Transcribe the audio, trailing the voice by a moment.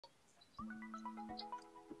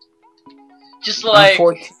Just like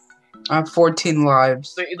I have 14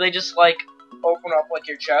 lives. they just like open up like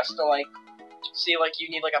your chest to like see like you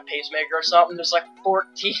need like a pacemaker or something. There's like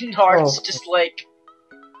 14 hearts, just like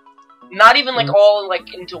not even like all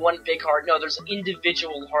like into one big heart. No, there's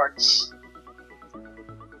individual hearts.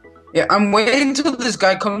 Yeah, I'm waiting until this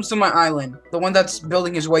guy comes to my island, the one that's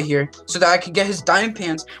building his way here, so that I can get his diamond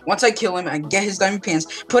pants. Once I kill him, I get his diamond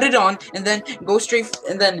pants, put it on, and then go straight.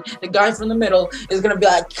 And then the guy from the middle is gonna be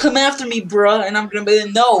like, "Come after me, bruh," and I'm gonna be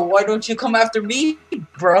like, "No, why don't you come after me,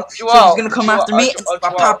 bruh?" So he's gonna come after me. Joel,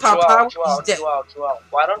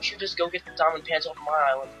 why don't you just go get the diamond pants off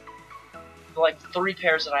my island? The, like 3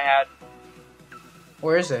 pairs that I had.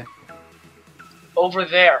 Where is it? Over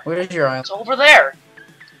there. Where's your island? It's over there.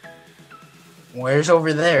 Where's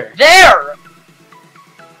over there? There!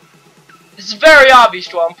 This is very obvious,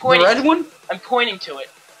 Joel. I'm pointing. The red one? I'm pointing to it.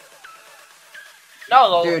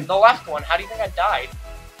 No, the left one. How do you think I died?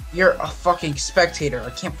 You're a fucking spectator.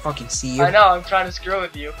 I can't fucking see you. I know. I'm trying to screw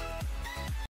with you.